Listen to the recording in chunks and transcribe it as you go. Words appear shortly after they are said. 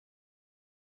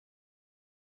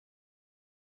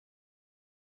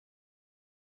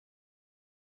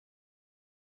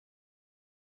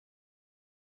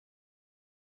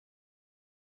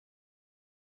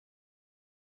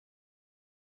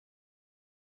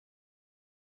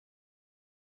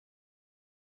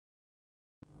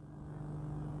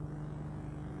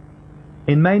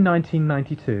In May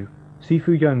 1992,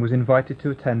 Sifu Yeung was invited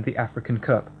to attend the African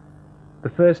Cup, the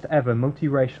first ever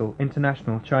multiracial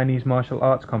international Chinese martial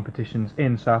arts competitions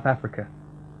in South Africa.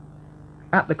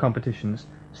 At the competitions,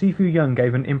 Sifu Yeung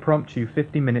gave an impromptu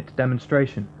 50-minute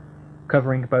demonstration,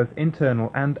 covering both internal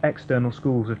and external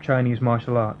schools of Chinese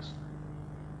martial arts.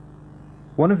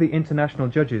 One of the international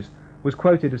judges was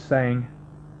quoted as saying,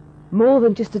 "More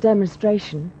than just a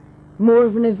demonstration, more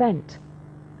of an event,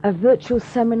 a virtual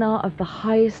seminar of the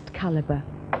highest caliber."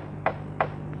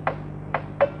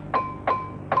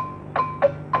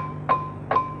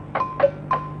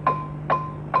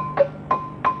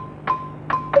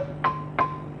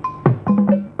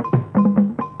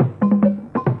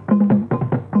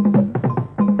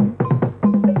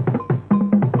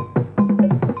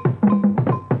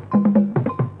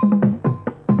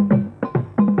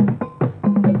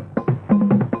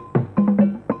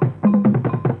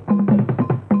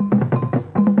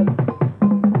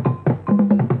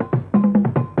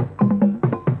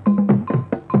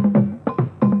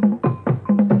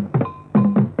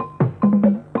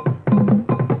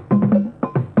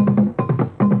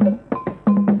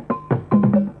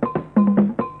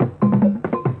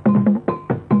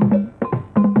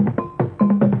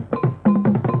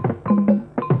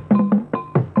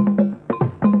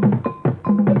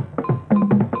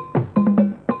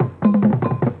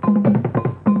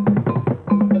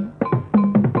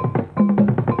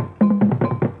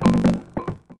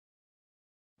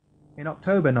 In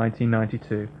October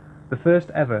 1992, the first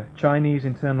ever Chinese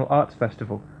Internal Arts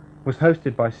Festival was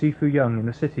hosted by Sifu Yeung in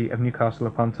the city of Newcastle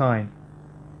upon Tyne.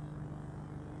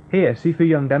 Here, Sifu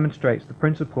Yeung demonstrates the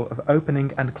principle of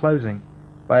opening and closing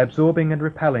by absorbing and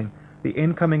repelling the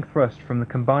incoming thrust from the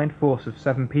combined force of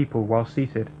 7 people while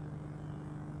seated.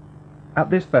 At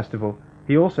this festival,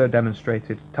 he also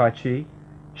demonstrated Tai Chi,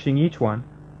 Xing Yichuan,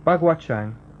 Bagua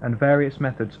Chang, and various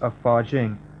methods of Fa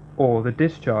Jing, or the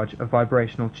discharge of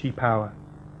vibrational qi power.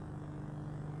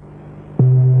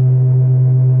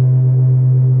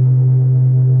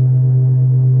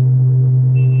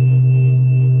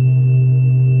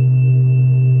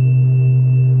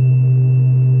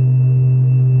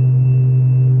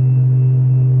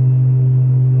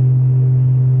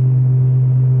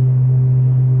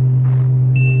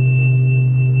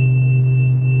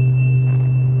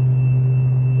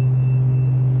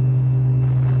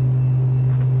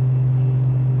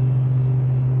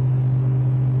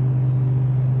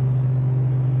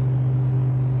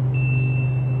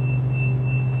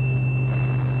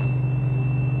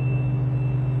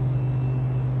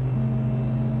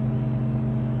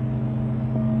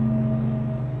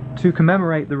 To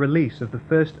commemorate the release of the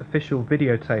first official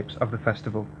videotapes of the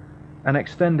festival, an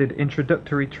extended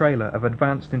introductory trailer of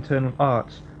advanced internal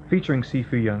arts featuring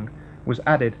Sifu Yeung was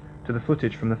added to the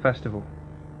footage from the festival.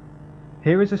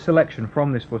 Here is a selection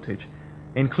from this footage,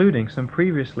 including some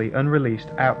previously unreleased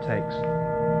outtakes.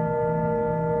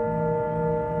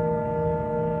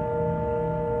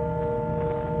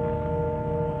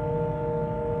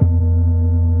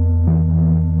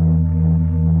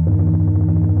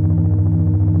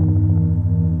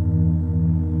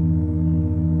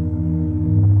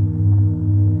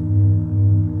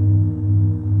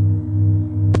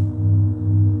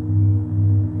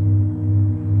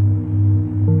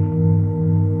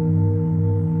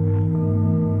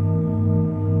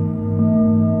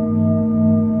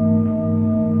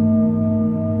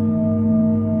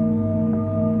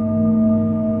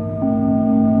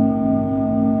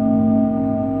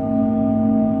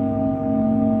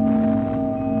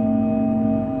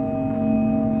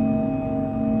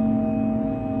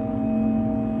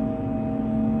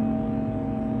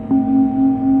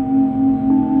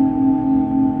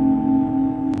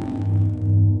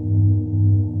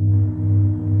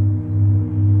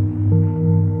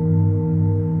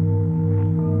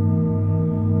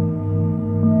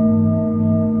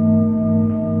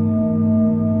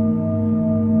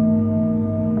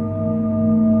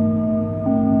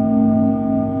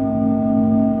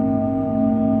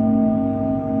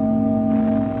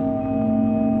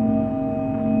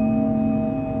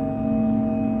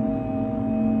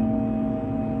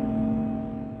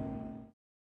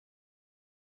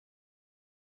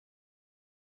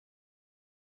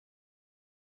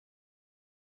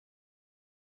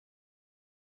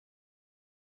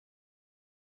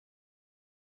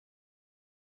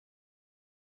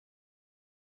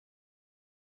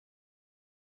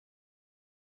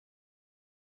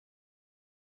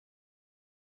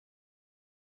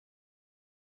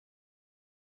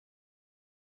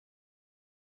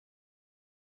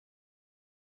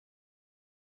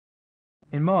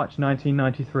 In March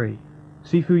 1993,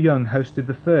 Sifu Yeung hosted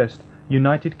the first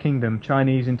United Kingdom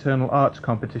Chinese Internal Arts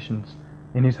competitions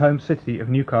in his home city of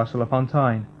Newcastle upon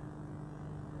Tyne.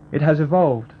 It has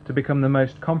evolved to become the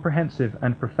most comprehensive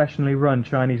and professionally run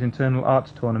Chinese internal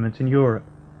arts tournament in Europe.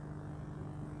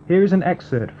 Here is an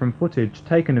excerpt from footage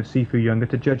taken of Sifu Yeung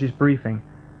at a judge's briefing,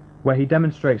 where he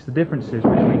demonstrates the differences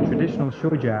between traditional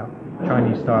Shuojiao,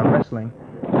 Chinese-style wrestling,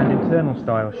 and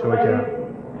internal-style Shuojiao.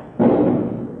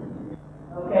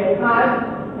 Okay,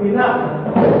 time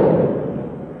enough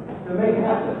to make it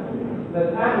happen.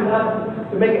 The time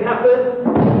enough to make it happen.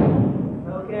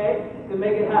 Okay, to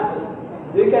make it happen.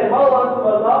 You can hold on to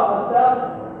a lot of stuff,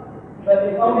 but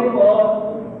it's only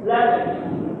for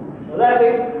landing.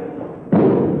 Landing,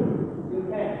 you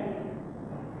can.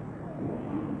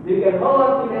 You can hold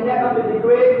on to your neck up to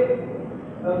degree,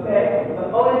 okay,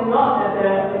 but only not at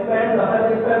the expense of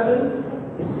having person.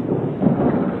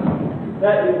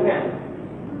 That you can.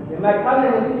 You might come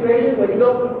in a situation where you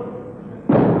don't